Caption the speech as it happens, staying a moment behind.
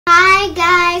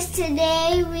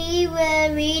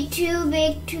read Too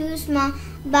Big, Too Small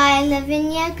by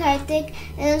Lavanya Karthik,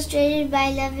 illustrated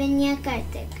by Lavanya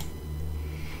Karthik.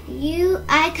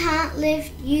 I can't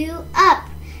lift you up,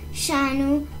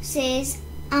 Shanu says.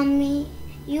 Ummi,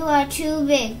 you are too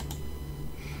big.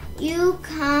 You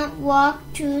can't walk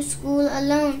to school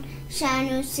alone,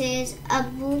 Shanu says.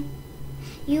 Abu,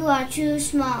 you are too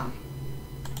small.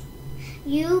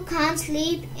 You can't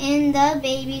sleep in the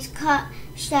baby's cot,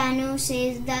 Shanu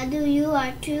says. Dadu, you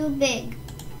are too big.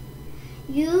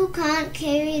 You can't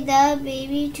carry the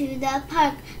baby to the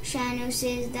park, Shanu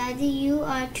says. Daddy, you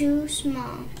are too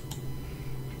small.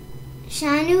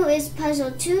 Shanu is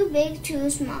puzzled. Too big, too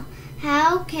small.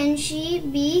 How can she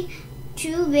be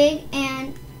too big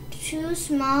and too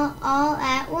small all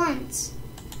at once?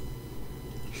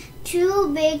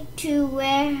 Too big to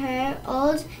wear her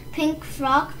old pink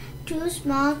frock, too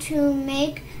small to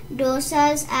make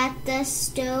dosas at the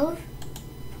stove,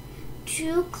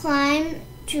 too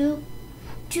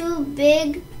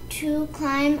big to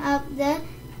climb up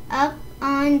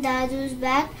on Dadu's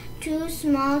back, too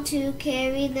small to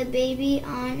carry the baby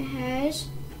on hers.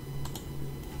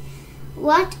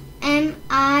 What am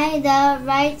I the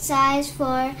right size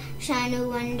for? Shanu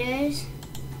wonders.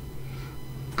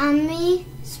 Ummi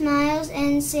smiles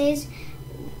and says,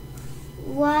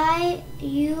 why,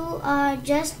 you are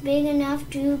just big enough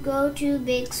to go to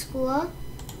big school,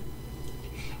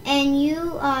 and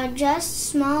you are just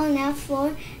small enough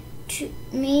for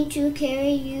me to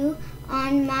carry you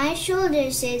on my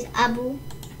shoulders, says Abu.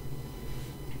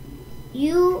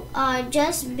 You are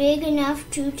just big enough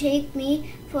to take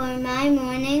me for my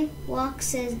morning walk,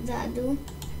 says Dadu.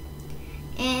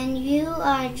 And you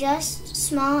are just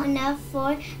small enough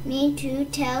for me to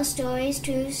tell stories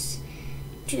to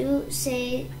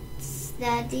say,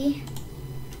 Daddy.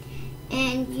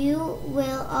 And you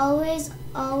will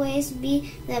always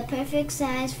be the perfect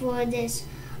size for this.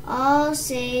 All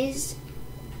say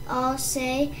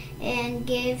and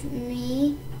give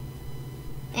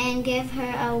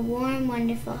her a warm,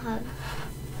 wonderful hug.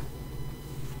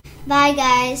 Bye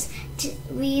guys.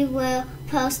 We will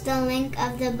post the link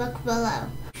of the book below.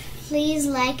 Please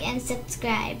like and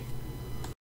subscribe.